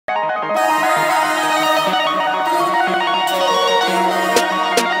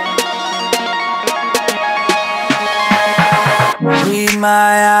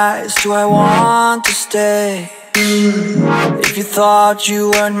my eyes, do I want to stay? If you thought you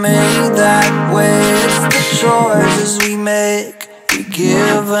weren't made that way, it's the choices we make. We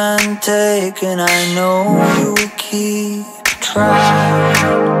give and take, and I know you will keep trying.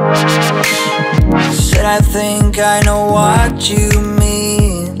 Said I think I know what you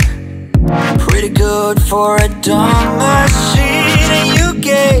mean. Pretty good for a dumb machine. And you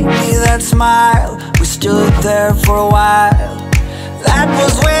gave me that smile. We stood there for a while. That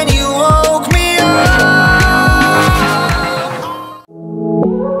was when you woke me up.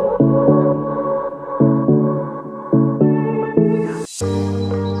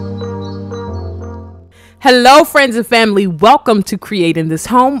 Hello friends and family, welcome to Creating This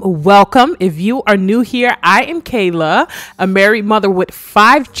Home. Welcome. If you are new here, I am Kayla, a married mother with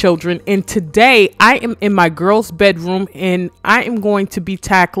 5 children, and today I am in my girls' bedroom and I am going to be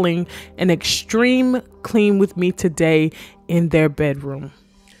tackling an extreme clean with me today in their bedroom.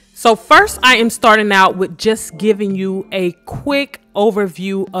 So first, I am starting out with just giving you a quick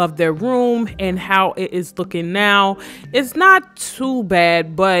overview of their room and how it is looking now. It's not too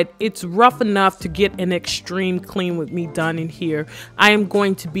bad, but it's rough enough to get an extreme clean with me done in here. I am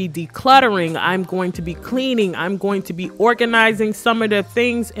going to be decluttering. I'm going to be cleaning. I'm going to be organizing some of the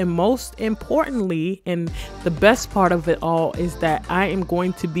things. And most importantly, and the best part of it all, is that I am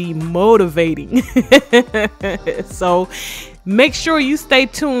going to be motivating. So make sure you stay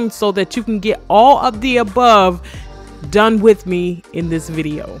tuned so that you can get all of the above done with me in this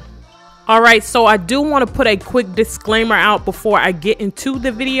video. All right, so I do want to put a quick disclaimer out before I get into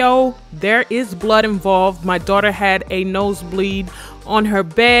the video. There is blood involved. My daughter had a nosebleed on her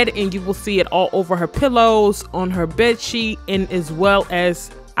bed, and you will see it all over her pillows, on her bed sheet, and as well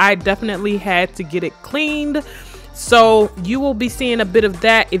as I definitely had to get it cleaned. So you will be seeing a bit of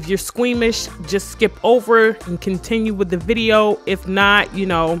that. If you're squeamish, just skip over and continue with the video. If not, you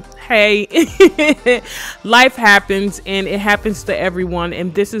know, hey, life happens and it happens to everyone.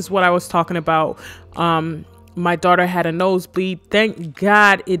 And this is what I was talking about. My daughter had a nosebleed. Thank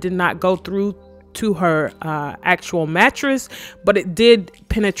God it did not go through to her actual mattress, but it did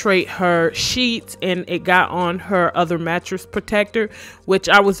penetrate her sheets and it got on her other mattress protector, which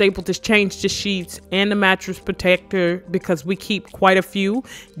I was able to change the sheets and the mattress protector because we keep quite a few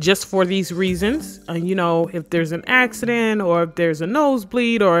just for these reasons. You know, if there's an accident or if there's a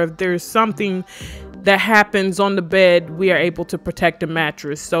nosebleed or if there's something that happens on the bed, we are able to protect the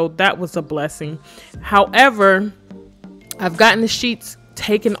mattress. So that was a blessing. However, I've gotten the sheets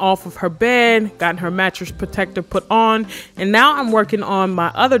taken off of her bed, gotten her mattress protector put on, and now I'm working on my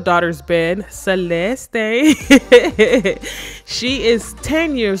other daughter's bed, Celeste. She is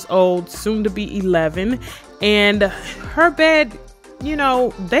 10 years old, soon to be 11, and her bed, you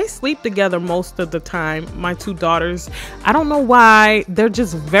know, they sleep together most of the time, my 2 daughters. I don't know why, they're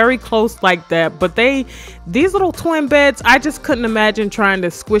just very close like that, but these little twin beds, I just couldn't imagine trying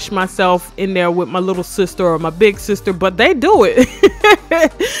to squish myself in there with my little sister or my big sister, but they do it.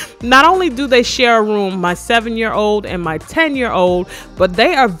 Not only do they share a room, my 7-year-old and my 10-year-old, but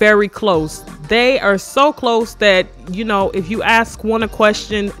they are very close. They are so close that, you know, if you ask one a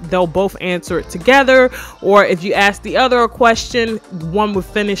question, they'll both answer it together. Or if you ask the other a question, one will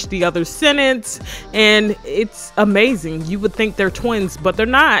finish the other sentence. And it's amazing. You would think they're twins, but they're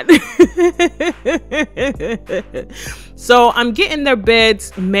not. So I'm getting their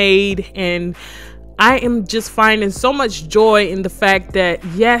beds made, and I am just finding so much joy in the fact that,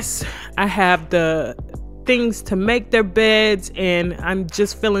 yes, I have the things to make their beds, and I'm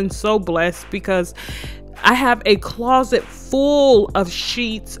just feeling so blessed because I have a closet full of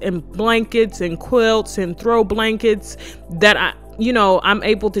sheets and blankets and quilts and throw blankets that I'm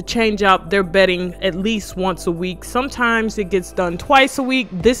able to change out their bedding at least once a week. Sometimes it gets done twice a week.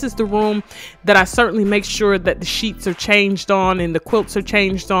 This is the room that I certainly make sure that the sheets are changed on and the quilts are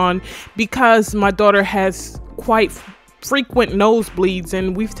changed on, because my daughter has quite frequent nosebleeds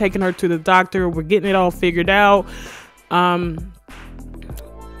and we've taken her to the doctor. We're getting it all figured out.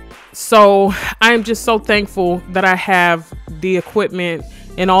 So I'm just so thankful that I have the equipment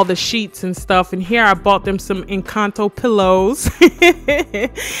and all the sheets and stuff. And here I bought them some Encanto pillows.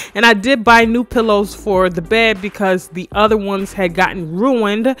 And I did buy new pillows for the bed because the other ones had gotten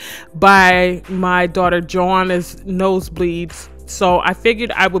ruined by my daughter Joanna's nosebleeds. So I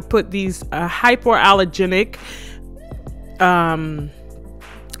figured I would put these hypoallergenic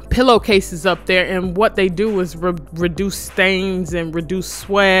pillowcases up there, and what they do is reduce stains and reduce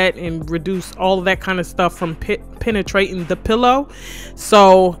sweat and reduce all of that kind of stuff from penetrating the pillow.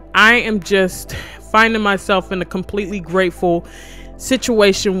 So I am just finding myself in a completely grateful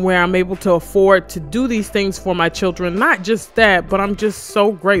situation where I'm able to afford to do these things for my children. Not just that, but I'm just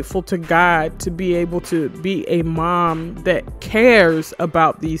so grateful to God to be able to be a mom that cares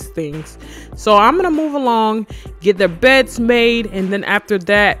about these things. So I'm going to move along, get their beds made, and then after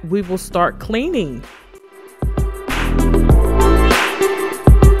that, we will start cleaning.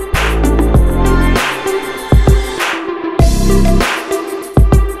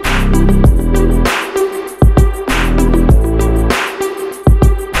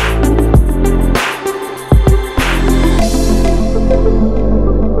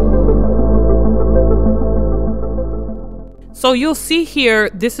 So you'll see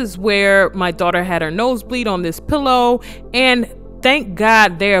here, this is where my daughter had her nosebleed on this pillow, and thank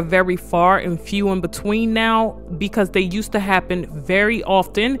God they are very far and few in between now, because they used to happen very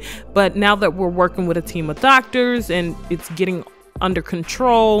often. But now that we're working with a team of doctors and it's getting under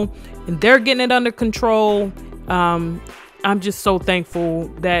control and they're getting it under control, I'm just so thankful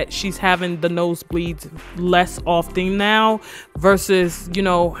that she's having the nosebleeds less often now versus, you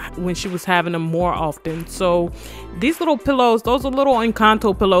know, when she was having them more often. So these little pillows, those are little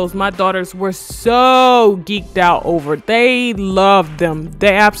Encanto pillows, my daughters were so geeked out over. They loved them.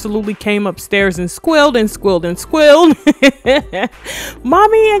 They absolutely came upstairs and squealed and squealed and squealed.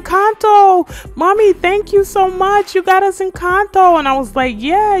 Mommy, Encanto, mommy, thank you so much, you got us Encanto. And I was like,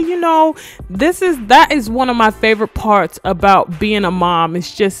 yeah, you know, that is one of my favorite parts about being a mom.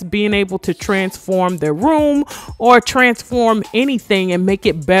 It's just being able to transform their room or transform anything and make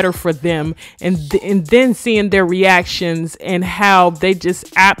it better for them, and then seeing their reactions and how they just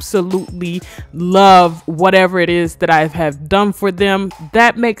absolutely love whatever it is that I have done for them.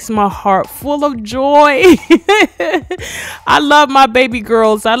 That makes my heart full of joy. I love my baby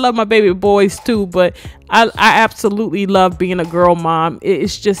girls, I love my baby boys too, but I absolutely love being a girl mom.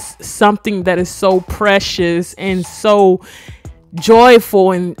 It's just something that is so precious and so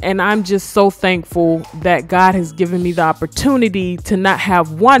joyful, and I'm just so thankful that God has given me the opportunity to not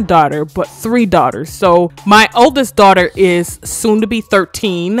have one daughter but 3 daughters. So my oldest daughter is soon to be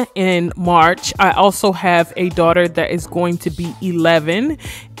 13 in March. I also have a daughter that is going to be 11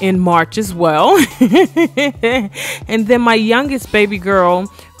 in March as well. And then my youngest baby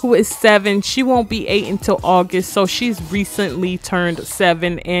girl, who is 7, she won't be 8 until August. So she's recently turned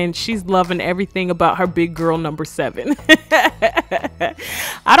 7 and she's loving everything about her big girl number 7.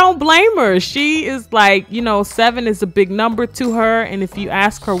 I don't blame her. She is like, you know, 7 is a big number to her. And if you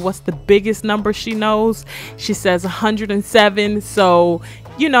ask her what's the biggest number she knows, she says 107. So,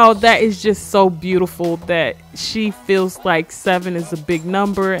 you know, that is just so beautiful that she feels like 7 is a big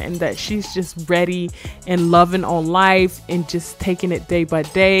number and that she's just ready and loving on life and just taking it day by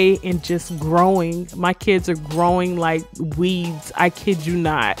day and just growing. My kids are growing like weeds. I kid you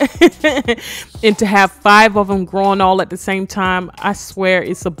not. And to have 5 of them growing all at the same time, I swear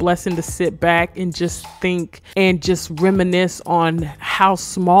it's a blessing to sit back and just think and just reminisce on how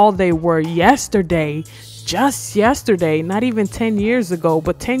small they were yesterday. Just yesterday, not even 10 years ago,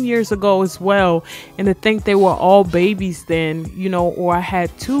 but 10 years ago as well. And to think they were all babies then, you know, or I had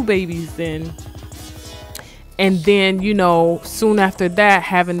 2 babies then. And then, you know, soon after that,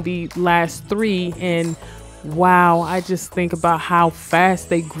 having the last 3. And wow, I just think about how fast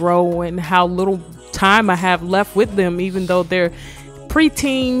they grow and how little time I have left with them, even though they're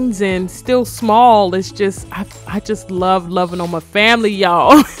preteens and still small. It's just, I just love loving on my family,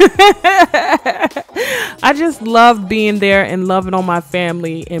 y'all. I just love being there and loving on my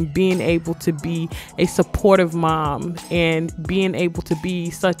family and being able to be a supportive mom and being able to be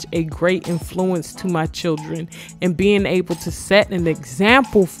such a great influence to my children and being able to set an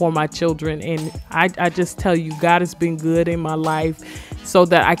example for my children. And I just tell you, God has been good in my life so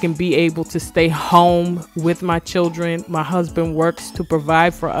that I can be able to stay home with my children. My husband works to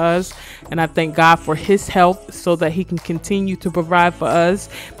provide for us, and I thank God for his health so that he can continue to provide for us,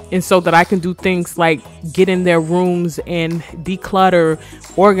 and so that I can do things like get in their rooms and declutter,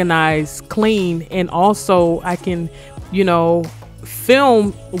 organize, clean, and also I can, you know,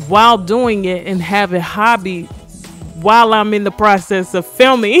 film while doing it and have a hobby while I'm in the process of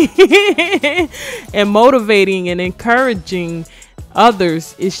filming and motivating and encouraging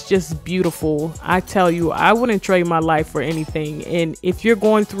others. It's just beautiful. I tell you, I wouldn't trade my life for anything. And if you're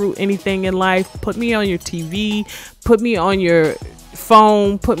going through anything in life, put me on your TV, put me on your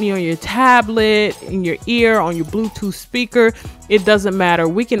phone, put me on your tablet, in your ear, on your Bluetooth speaker. It doesn't matter.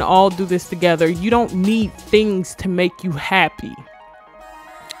 We can all do this together. You don't need things to make you happy.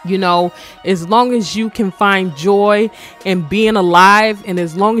 You know, as long as you can find joy in being alive, and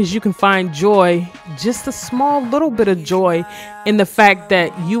as long as you can find joy, just a small little bit of joy in the fact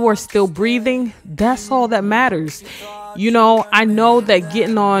that you are still breathing, that's all that matters. You know, I know that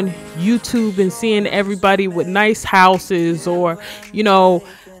getting on YouTube and seeing everybody with nice houses or, you know,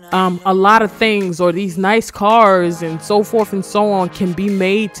 a lot of things or these nice cars and so forth and so on can be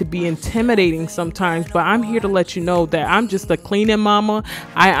made to be intimidating sometimes. But I'm here to let you know that I'm just a cleaning mama.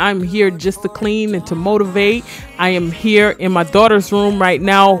 I'm here just to clean and to motivate. I am here in my daughter's room right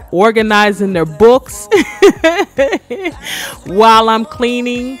now organizing their books while I'm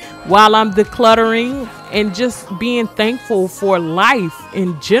cleaning, while I'm decluttering, and just being thankful for life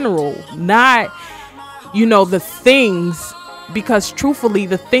in general, not, you know, the things. Because truthfully,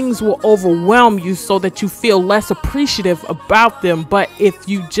 the things will overwhelm you so that you feel less appreciative about them. But if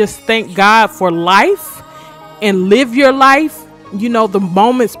you just thank God for life and live your life, you know, the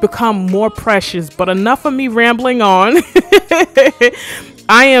moments become more precious. But enough of me rambling on.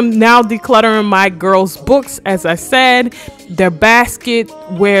 I am now decluttering my girls' books, as I said, their basket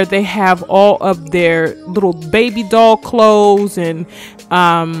where they have all of their little baby doll clothes and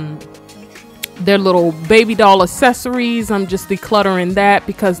their little baby doll accessories. I'm just decluttering that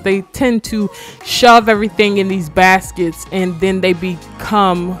because they tend to shove everything in these baskets and then they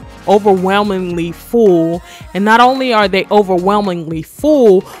become overwhelmingly full. And not only are they overwhelmingly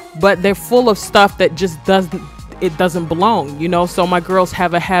full, but they're full of stuff that just doesn't belong, you know. So my girls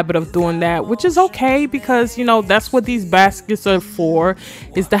have a habit of doing that, which is okay because, you know, that's what these baskets are for,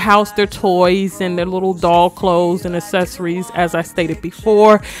 is to house their toys and their little doll clothes and accessories, as I stated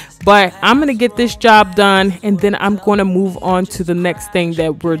before. But I'm gonna get this job done and then I'm going to move on to the next thing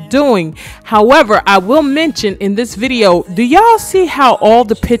that we're doing. However, I will mention in this video, do y'all see how all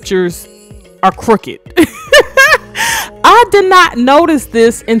the pictures are crooked? I did not notice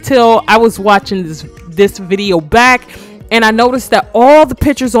this until I was watching this video back, and I noticed that all the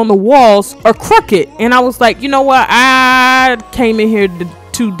pictures on the walls are crooked. And I was like, you know what, I came in here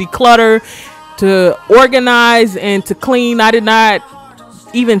to declutter, to organize, and to clean. I did not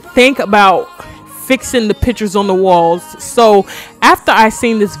even think about fixing the pictures on the walls. So after I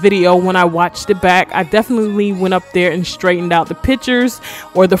seen this video, when I watched it back, I definitely went up there and straightened out the pictures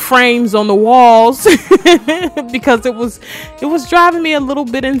or the frames on the walls because it was driving me a little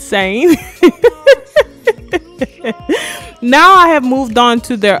bit insane. Now I have moved on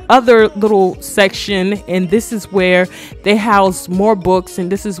to their other little section, and this is where they house more books,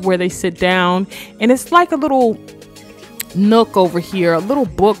 and this is where they sit down, and it's like a little nook over here, a little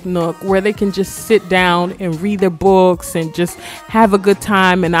book nook where they can just sit down and read their books and just have a good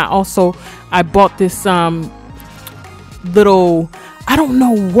time. And I bought this little, I don't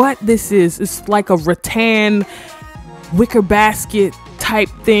know what this is, it's like a rattan wicker basket type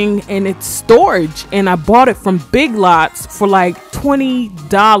thing, and it's storage, and I bought it from Big Lots for like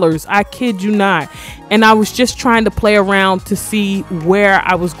 $20. I kid you not. And I was just trying to play around to see where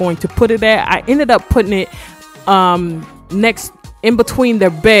I was going to put it at. I ended up putting it next in between their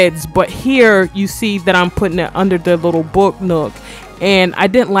beds, but here you see that I'm putting it under the little book nook, and I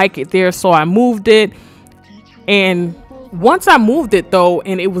didn't like it there, so I moved it. And once I moved it though,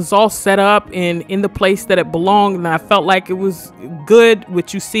 and it was all set up and in the place that it belonged, and I felt like it was good,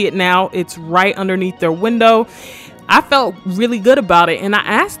 which you see it now, it's right underneath their window. I felt really good about it, and I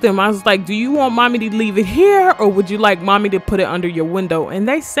asked them, I was like, do you want mommy to leave it here, or would you like mommy to put it under your window? And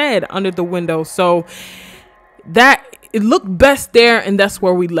they said under the window, so that it looked best there, and that's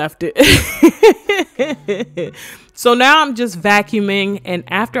where we left it. So now I'm just vacuuming, and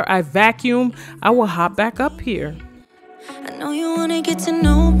after I vacuum, I will hop back up here. I know you wanna get to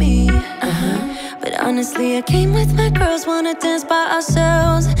know me, but honestly I came with my girls, wanna dance by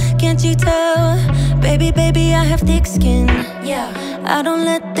ourselves. Can't you tell? Baby, I have thick skin. Yeah, I don't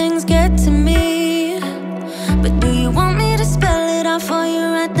let things get to me. But do you want me to spell it out for you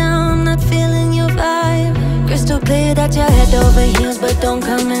right now? I'm not feeling your vibe. Crystal clear that you're head over heels, but don't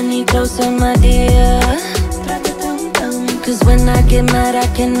come any closer, my dear. Cause when I get mad I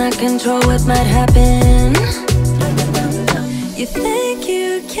cannot control what might happen. You think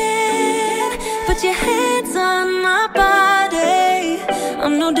you can put your hands on my body.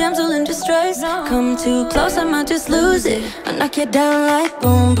 I'm no damsel in distress. Come too close, I might just lose it. I knock you down like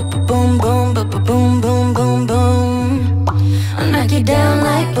boom, boom, boom, boom, boom, boom, boom, boom. I knock you down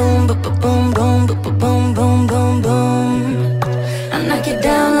like boom, boom, boom, boom, boom, boom, boom, boom, boom. I knock you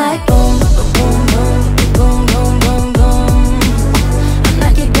down like boom, boom, boom, boom, boom, boom, boom, boom. I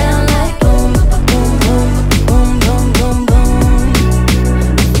knock you down like boom, boom, boom, boom, boom, boom, boom.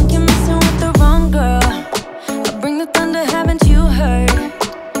 I think you're messing with the wrong girl. I bring the thunder, haven't you heard?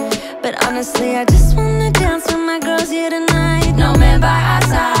 But honestly, I just wanna dance with my girls here tonight. No man by our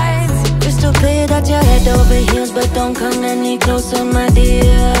sides. Crystal clear that you're head over heels, but don't come any closer, my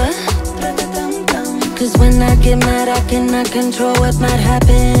dear. cannot control what might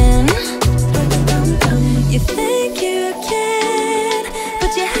happen. You think you can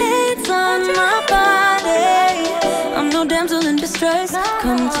put your hands on my body. I'm no damsel in distress.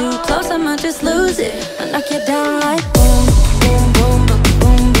 Come too close, I might just lose it. I knock you down like boom, boom, boom,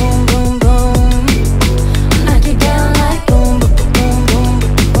 boom, boom, boom, boom. I knock you down like boom, boom, boom,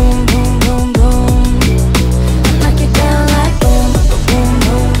 boom, boom, boom, boom, boom. I knock you down like boom, boom,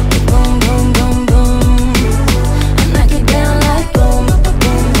 boom, boom, boom, boom, boom. I knock you down like boom,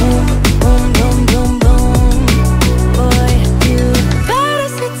 boom, boom, boom, boom, boom, boom. Boy, you better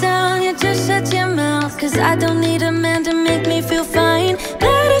sit down, you just shut your mouth. 'Cause I don't need a man to make me feel fine.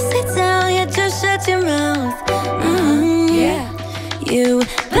 Better sit down, you just shut your mouth. Yeah. You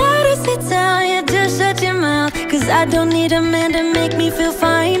better sit down, you just shut your mouth. 'Cause I don't need a man to make me feel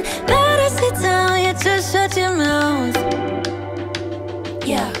fine. Better sit down, you just shut your mouth.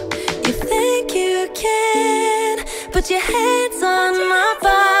 Yeah. You think you can put your hands on my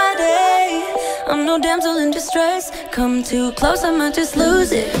body. I'm no damsel in distress. Come too close, I might just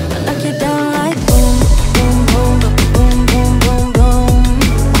lose it. I knock you down like boom, boom, boom, boom, boom, boom, boom.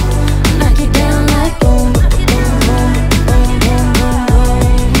 I knock you down like boom, boom, boom, boom, boom, boom, boom.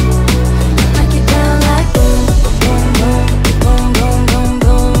 I knock you down like boom, boom, boom, boom, boom, boom,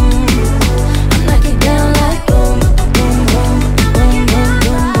 boom. I knock you down like boom, boom, boom, boom, boom,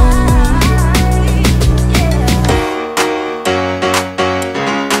 boom,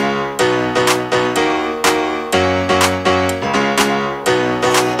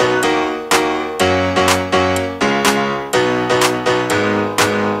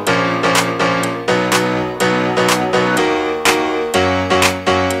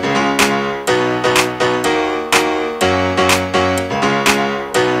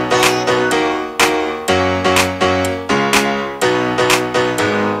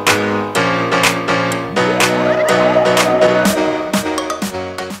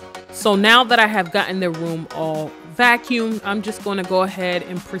 So now that I have gotten their room all vacuumed, I'm just going to go ahead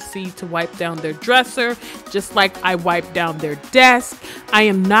and proceed to wipe down their dresser, just like I wiped down their desk. I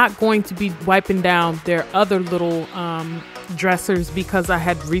am not going to be wiping down their other little dressers because I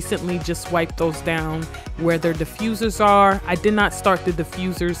had recently just wiped those down where their diffusers are. I did not start the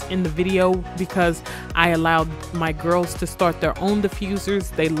diffusers in the video because I allowed my girls to start their own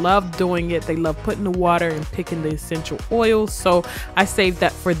diffusers. They love doing it. They love putting the water and picking the essential oils. So I saved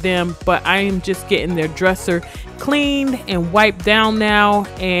that for them, but I am just getting their dresser cleaned and wiped down now.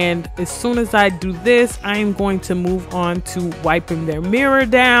 And as soon as I do this, I am going to move on to wiping their mirror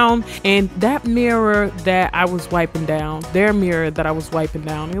down. And that mirror that I was wiping down, their mirror that I was wiping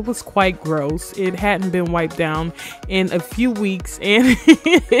down, it was quite gross. It hadn't been wiped down in a few weeks, and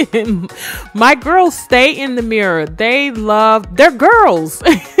my girls stay in the mirror. They're girls.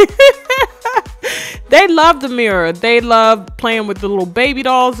 They love the mirror. They love playing with the little baby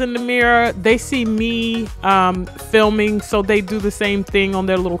dolls in the mirror. They see me filming, so they do the same thing on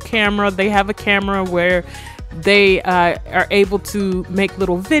their little camera. They have a camera where they are able to make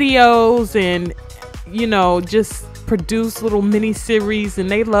little videos and, you know, just produce little mini series, and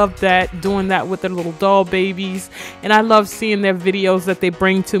they love that, doing that with their little doll babies. And I love seeing their videos that they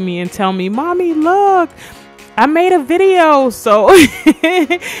bring to me and tell me, "Mommy, look, I made a video." So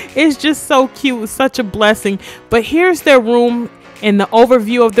it's just so cute. It's such a blessing. But here's their room and the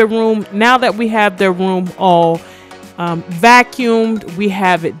overview of their room. Now that we have their room all vacuumed, we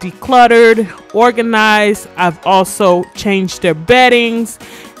have it decluttered, organized. I've also changed their beddings,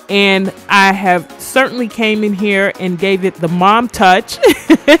 and I have certainly came in here and gave it the mom touch.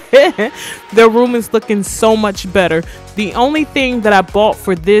 The room is looking so much better. The only thing that I bought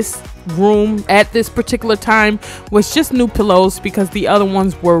for this room at this particular time was just new pillows because the other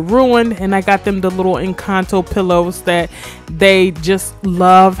ones were ruined, and I got them the little Encanto pillows that they just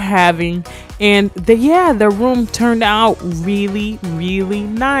love having. And the room turned out really, really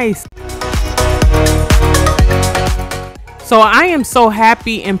nice. So I am so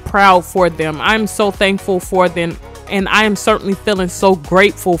happy and proud for them. I'm so thankful for them. And I am certainly feeling so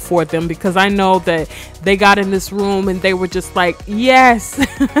grateful for them because I know that they got in this room and they were just like, yes,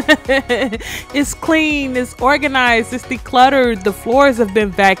 it's clean, it's organized, it's decluttered, the floors have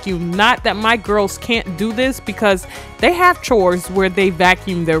been vacuumed. Not that my girls can't do this, because they have chores where they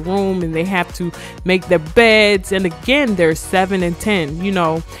vacuum their room and they have to make their beds. And again, they're 7 and 10, you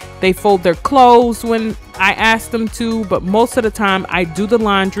know, they fold their clothes when I ask them to, but most of the time I do the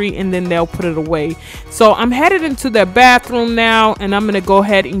laundry and then they'll put it away. So I'm headed into their bathroom now, and I'm gonna go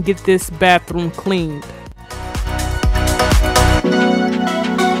ahead and get this bathroom cleaned.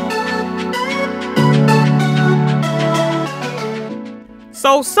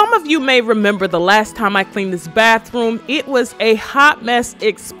 So So some of you may remember the last time I cleaned this bathroom, it was a hot mess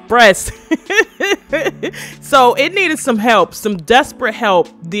express. So it needed some help, some desperate help.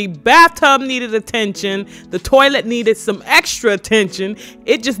 The bathtub needed attention. The toilet needed some extra attention.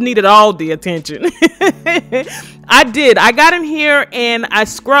 It just needed all the attention. I got in here and I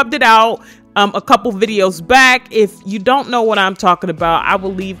scrubbed it out. A couple videos back. If you don't know what I'm talking about, I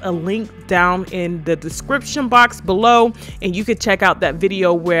will leave a link down in the description box below, and you can check out that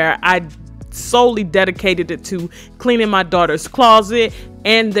video where I solely dedicated it to cleaning my daughter's closet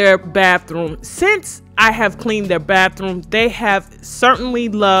and their bathroom. Since I have cleaned their bathroom, they have certainly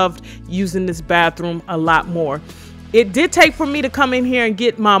loved using this bathroom a lot more. It did take for me to come in here and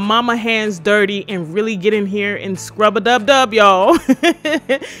get my mama hands dirty and really get in here and scrub a dub, y'all,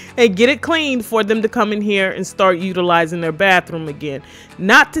 and get it clean for them to come in here and start utilizing their bathroom again.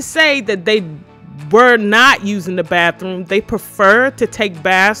 Not to say that they were not using the bathroom. They prefer to take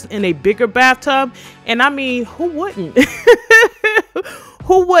baths in a bigger bathtub. And I mean, who wouldn't?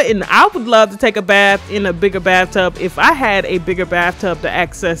 Who wouldn't? I would love to take a bath in a bigger bathtub if I had a bigger bathtub to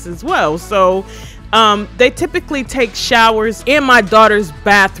access as well. So they typically take showers in my daughter's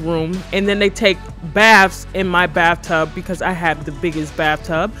bathroom, and then they take baths in my bathtub because I have the biggest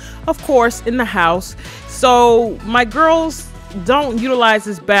bathtub, of course, in the house. So my girls don't utilize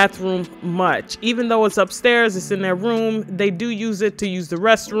this bathroom much. Even though it's upstairs, it's in their room, they do use it to use the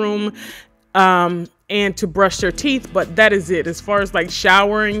restroom and to brush their teeth, but that is it. As far as like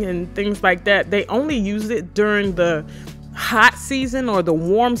showering and things like that, they only use it during the hot season or the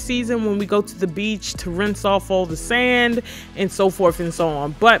warm season when we go to the beach to rinse off all the sand and so forth and so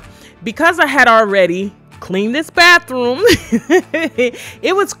on. But because I had already cleaned this bathroom,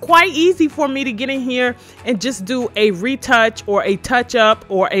 it was quite easy for me to get in here and just do a retouch or a touch up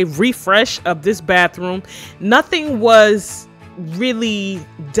or a refresh of this bathroom. Nothing was really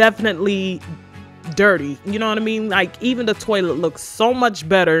definitely dirty, you know what I mean? Like, even the toilet looks so much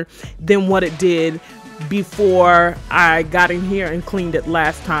better than what it did before I got in here and cleaned it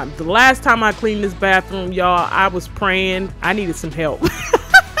last time. The last time I cleaned this bathroom, y'all, I was praying. I needed some help.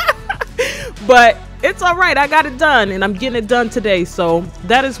 But it's all right. I got it done, and I'm getting it done today. So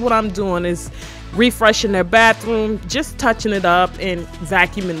that is what I'm doing, is refreshing their bathroom, just touching it up and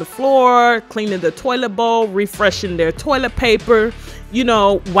vacuuming the floor, cleaning the toilet bowl, refreshing their toilet paper, you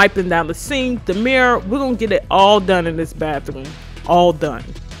know, wiping down the sink, the mirror. We're gonna get it all done in this bathroom. All done.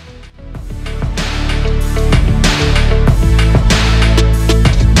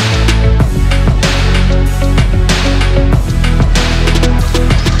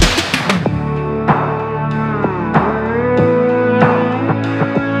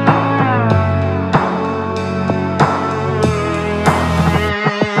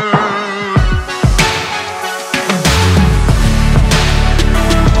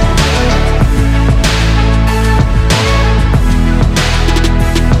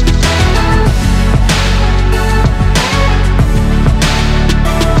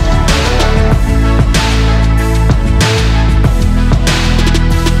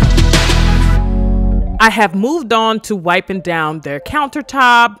 I have moved on to wiping down their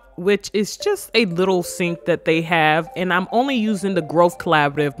countertop, which is just a little sink that they have, and I'm only using the Grove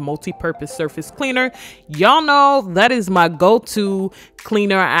Collaborative multi-purpose surface cleaner. Y'all know that is my go-to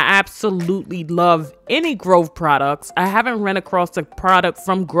cleaner. I absolutely love any Grove products. I haven't run across a product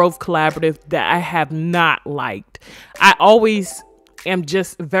from Grove Collaborative that I have not liked. I always am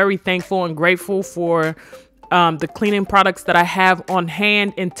just very thankful and grateful for the cleaning products that I have on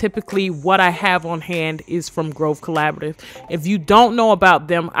hand, and typically what I have on hand is from Grove Collaborative. If you don't know about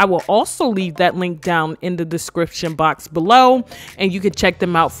them, I will also leave that link down in the description box below, and you can check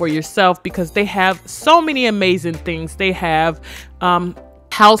them out for yourself because they have so many amazing things. They have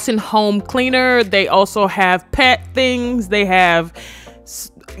house and home cleaner. They also have pet things. They have,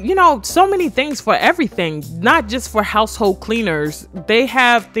 you know, so many things for everything, not just for household cleaners. They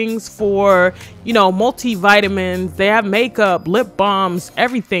have things for, you know, multivitamins. They have makeup, lip balms,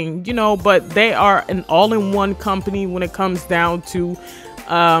 everything, you know, but they are an all-in-one company when it comes down to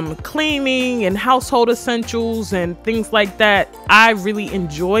cleaning and household essentials and things like that. I really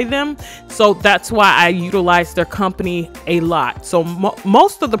enjoy them, so that's why I utilize their company a lot. So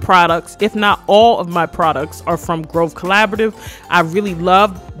most of the products, if not all of my products, are from Grove Collaborative. I really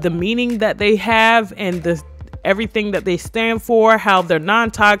love the meaning that they have and everything that they stand for, how they're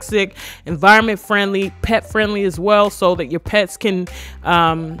non-toxic, environment friendly, pet friendly as well, so that your pets can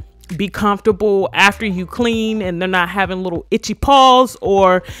be comfortable after you clean, and they're not having little itchy paws,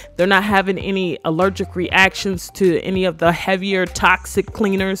 or they're not having any allergic reactions to any of the heavier toxic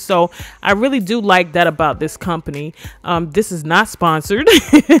cleaners. So I really do like that about this company. This is not sponsored.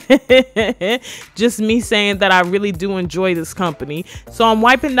 Just me saying that I really do enjoy this company. So I'm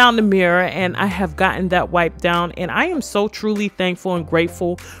wiping down the mirror, and I have gotten that wiped down, and I am so truly thankful and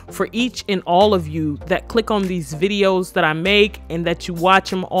grateful for each and all of you that click on these videos that I make and that you watch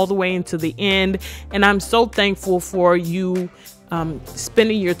them all the way into the end. And I'm so thankful for you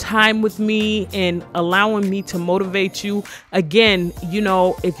spending your time with me and allowing me to motivate you. Again, you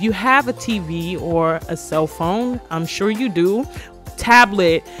know, if you have a TV or a cell phone, I'm sure you do,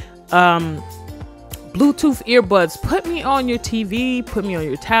 tablet, Bluetooth earbuds, put me on your TV, put me on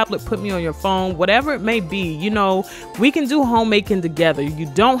your tablet, put me on your phone, whatever it may be. You know, we can do homemaking together. You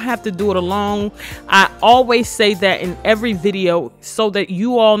don't have to do it alone. I always say that in every video so that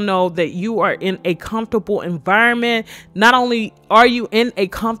you all know that you are in a comfortable environment. Not only are you in a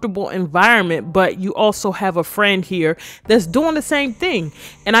comfortable environment, but you also have a friend here that's doing the same thing.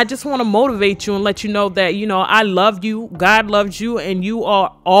 And I just want to motivate you and let you know that, you know, I love you, God loves you, and you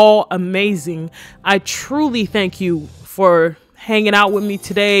are all amazing. I truly thank you for hanging out with me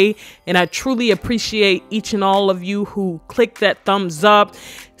today, and I truly appreciate each and all of you who click that thumbs up,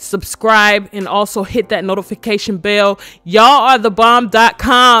 subscribe, and also hit that notification bell. Y'all are the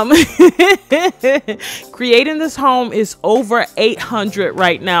bomb.com. Creating This Home is over 800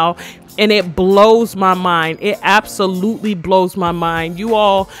 right now, and it blows my mind. It absolutely blows my mind. You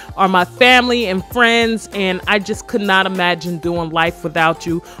all are my family and friends, and I just could not imagine doing life without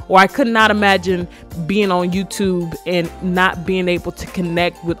you, or I could not imagine being on YouTube and not being able to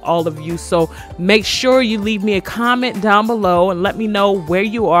connect with all of you. So make sure you leave me a comment down below and let me know where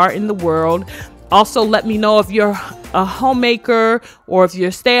you are in the world. Also, let me know if you're a homemaker, or if you're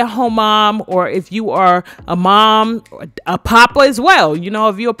a stay-at-home mom, or if you are a mom, or a papa as well. You know,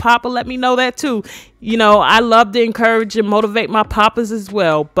 if you're a papa, let me know that too. You know, I love to encourage and motivate my papas as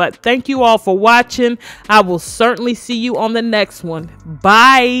well. But thank you all for watching. I will certainly see you on the next one.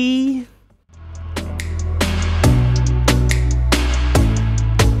 Bye.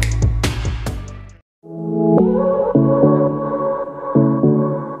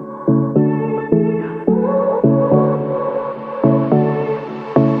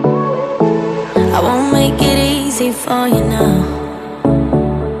 I won't make it easy for you now.